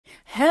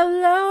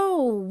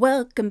Hello,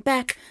 welcome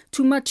back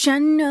to my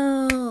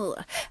channel.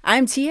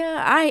 I'm Tia.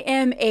 I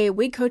am a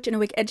wig coach and a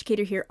wig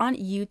educator here on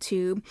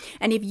YouTube.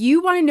 And if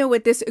you want to know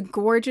what this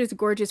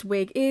gorgeous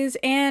wig is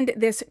and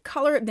this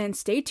color, then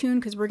stay tuned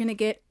because we're going to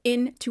get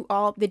into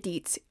all the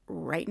deets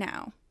right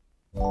now.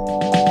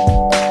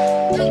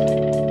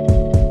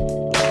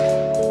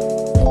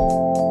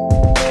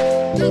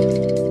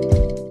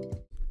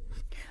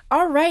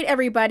 All right,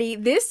 everybody,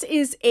 this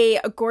is a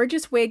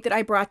gorgeous wig that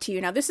I brought to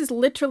you. Now, this is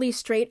literally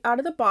straight out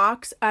of the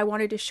box. I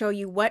wanted to show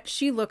you what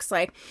she looks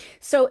like.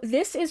 So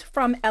this is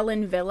from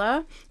Ellen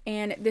Wille,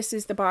 and this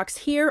is the box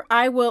here.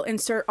 I will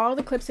insert all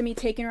the clips of me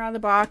taking her out of the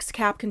box,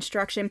 cap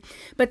construction,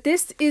 but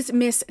this is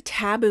Miss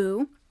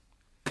Tabu.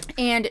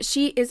 And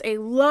she is a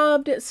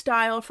loved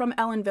style from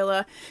Ellen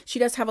Wille. She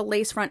does have a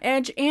lace front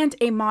edge and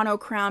a mono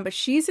crown, but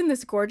she's in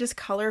this gorgeous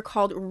color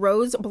called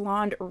Rose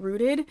Blonde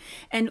Rooted.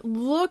 And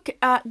look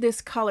at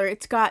this color.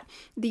 It's got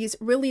these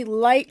really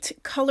light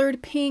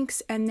colored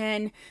pinks and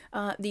then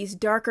these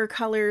darker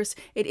colors.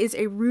 It is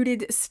a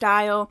rooted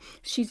style.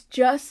 She's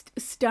just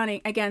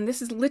stunning. Again,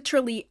 this is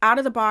literally out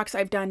of the box.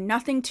 I've done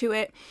nothing to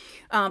it.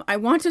 I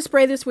want to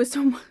spray this with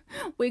some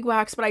wig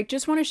wax, but I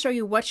just want to show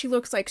you what she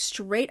looks like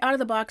straight out of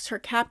the box. Her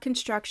cap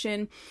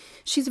construction.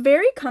 She's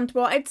very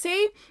comfortable. I'd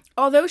say,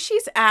 although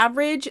she's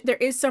average, there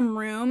is some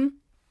room.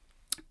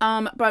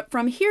 But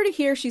from here to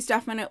here, she's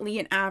definitely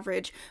an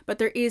average, but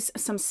there is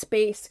some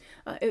space.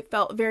 It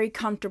felt very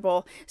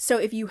comfortable. So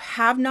if you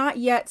have not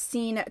yet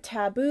seen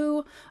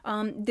Tabu,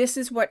 this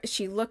is what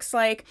she looks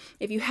like.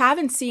 If you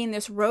haven't seen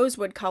this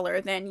rosewood color,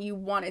 then you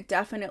want to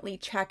definitely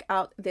check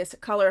out this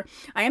color.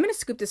 I am going to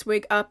scoop this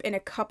wig up in a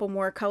couple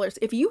more colors.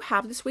 If you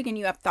have this wig and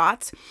you have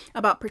thoughts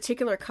about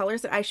particular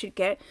colors that I should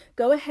get,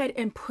 go ahead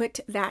and put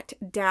that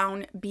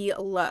down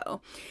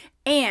below.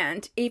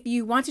 And if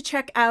you want to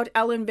check out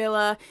Ellen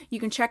Wille, you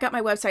can check out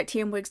my website,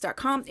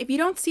 tmwigs.com. If you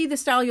don't see the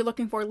style you're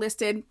looking for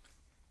listed,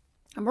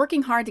 I'm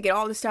working hard to get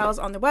all the styles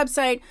on the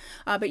website,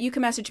 but you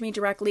can message me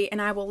directly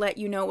and I will let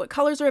you know what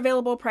colors are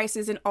available,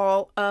 prices, and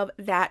all of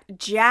that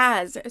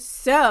jazz.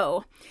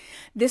 So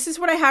this is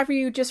what I have for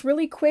you, just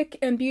really quick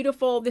and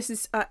beautiful. This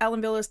is Ellen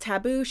Wille's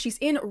Tabu. She's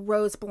in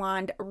Rose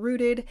Blonde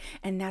Rooted,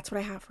 and that's what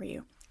I have for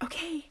you.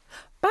 Okay,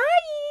 bye!